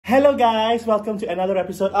Hello guys, welcome to another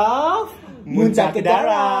episode of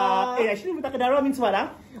Muntahkedarah. Actually Muntahkedarah means what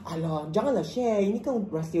ah? Alah, janganlah share. Ini kan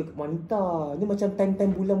rahsia wanita. Ni macam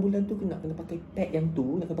time-time bulan-bulan tu kena pakai pad yang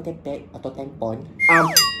tu, nak kena pakai pad atau tampon.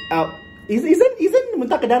 Isn't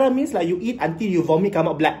Muntahkedarah means like you eat until you vomit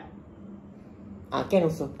come out black? Can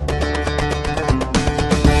also.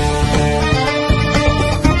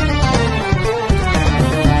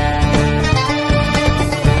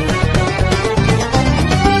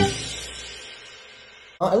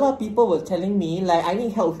 A lot of people were telling me like I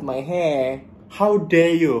need help with my hair. How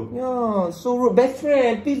dare you? Yeah, so rude. Best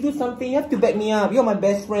friend, please do something. You have to back me up. You're my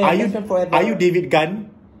best friend. Best friend forever. Are you David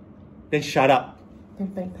Gunn? Then shut up.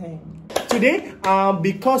 Pang, pang, pang. Today,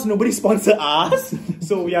 because nobody sponsor us,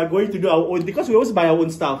 so we are going to do our own, because we always buy our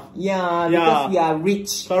own stuff. Yeah, because we are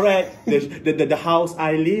rich. Correct. The house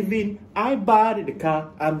I live in, I bought it. The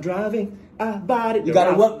car I'm driving, I bought it. You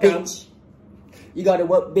gotta work, bitch. You gotta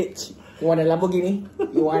work, bitch. You want a Lamborghini?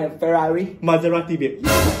 You want a Ferrari? Maserati, babe.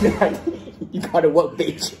 You gotta work,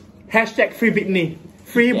 bitch. Hashtag free Britney.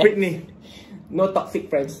 Free Britney. No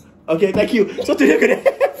toxic friends. Okay, thank you. So today we're gonna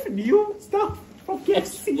have new stuff from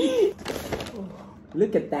KFC.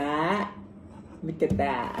 Look at that. Look at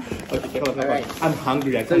that. Okay, hold on. Alright. I'm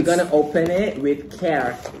hungry. So we're gonna open it with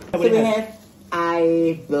care. So we have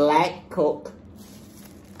a black Coke.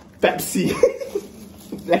 Pepsi.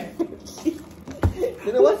 Black Pepsi.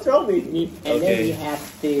 You know what's wrong with me? And then we have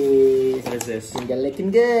this. What is this? They're looking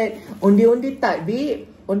good. Onde tart, babe.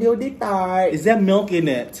 Onde tart. Is there milk in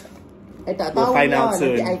it? I tak We'll tahu find lah. out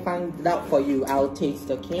soon. Nanti I find out for you. I'll taste,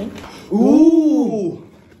 okay? Ooh!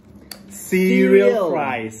 Cereal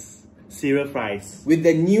fries. Cereal fries. With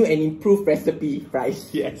the new and improved recipe fries.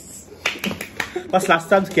 Yes. Because last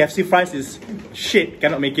time KFC fries is shit,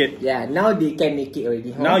 cannot make it. Yeah, now they can make it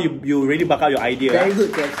already. Huh? Now you really back out your idea. Very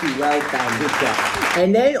good, KFC. Well done. Good job.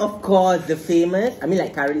 And then, of course, the famous, I mean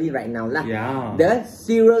like currently right now lah. Yeah. The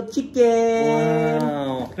cereal chicken.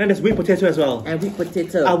 Wow. And then there's whipped potato as well. And whipped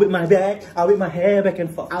potato. I'll whip my back. I'll whip my hair back and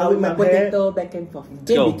forth. I'll whip my potato back and forth.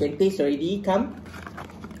 Then Go. we can taste already. Come.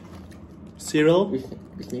 Cereal.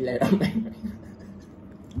 Bismillahirrahmanirrahim.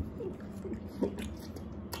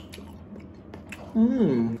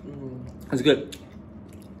 That's good.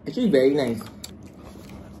 Actually very nice.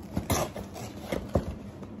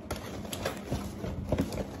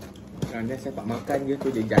 Anda sepak makan je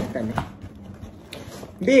tu dia jantan.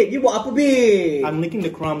 Babe, you buat apa babe? I'm licking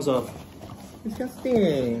the crumbs off.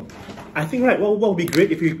 Disgusting. I think what would be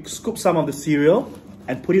great if you scoop some of the cereal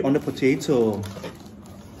and put it on the potato.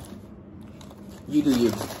 You do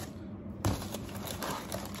you.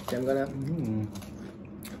 I'm gonna.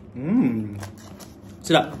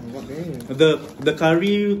 Sedap. The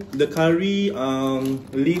curry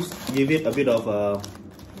leaves give it a bit of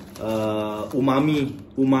umami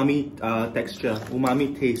texture,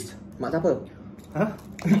 umami taste. Mak siapa? Huh?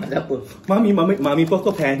 Mak siapa? Mommy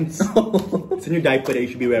Poco pants. It's a new diaper that you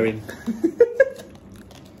should be wearing.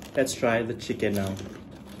 Let's try the chicken now.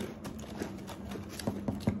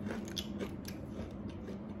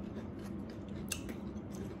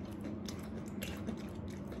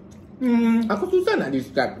 Aku susah nak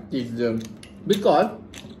describe this because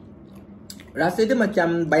rasa dia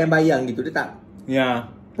macam bayang-bayang gitu, dia tak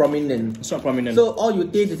prominent. It's not prominent. So all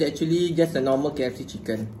you taste is actually just a normal KFC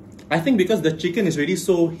chicken. I think because the chicken is already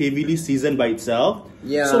so heavily seasoned by itself,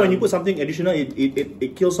 so when you put something additional,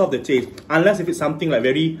 it kills off the taste. Unless if it's something like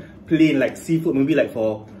very plain, like seafood, maybe like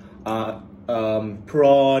for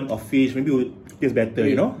prawn or fish, maybe it would taste better,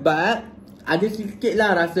 you know. But ada sikit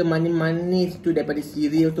lah rasa manis-manis tu daripada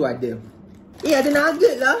cereal tu ada. Ada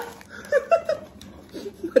nugget lah.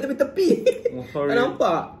 Tepi-tepi. Oh, sorry. Tak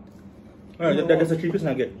nampak. There's a 3-piece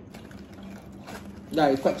nugget.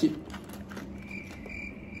 Dah, it's quite cheap.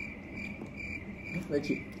 Very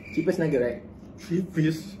cheap. Cheapest nugget, right?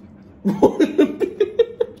 3-piece.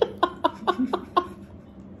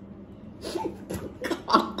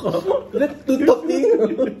 Dia tutup ni.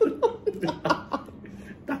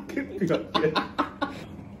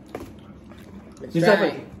 You try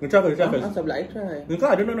first. I try.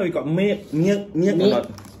 I don't know. You got milk or not?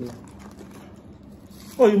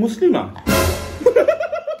 Oh, you Muslim ah?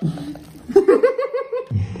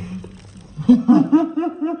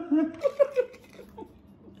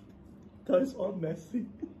 That is all messy.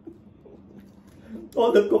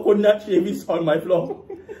 All the coconut shavings on my floor.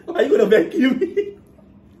 Are you gonna vacuum me?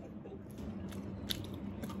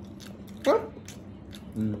 Huh?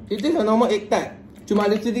 It is a normal egg tart. Cuma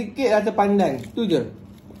ada sedikit rasa pandan. Tu je.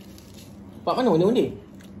 Pak mana onde-onde?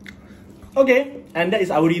 Okay, and that is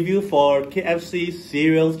our review for KFC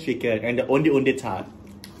cereal chicken and the onde tart.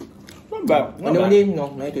 Not But Only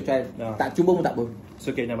no need to try. Tak cuba pun tak apa. It's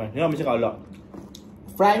okay, never mind. You know, got a lot.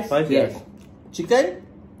 Fries? Yes. Chicken?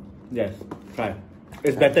 Yes. Try.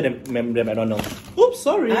 It's better than McDonald's. Oops,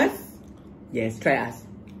 sorry. Us? Yes, try us.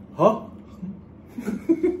 Huh?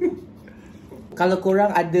 Kalau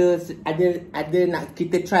korang ada nak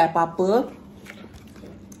kita try apa-apa,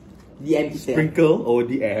 DM kita. Sprinkle or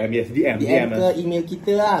DM. Yes, DM ke email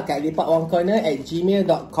kita lah kat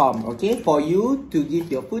lepakongcorner@gmail.com. Okay, for you to give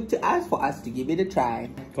your food to us, for us to give it a try.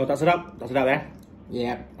 Kalau tak sedap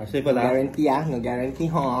Yep. Rasa apa lah? Guarantee lah, no guarantee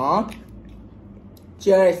ha.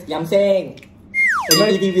 Cheers, yam seng.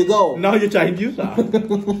 If you go. Now you're Chinese lah.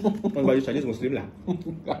 Kalau you Chinese Muslim lah.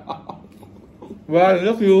 Well, I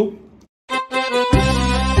love you.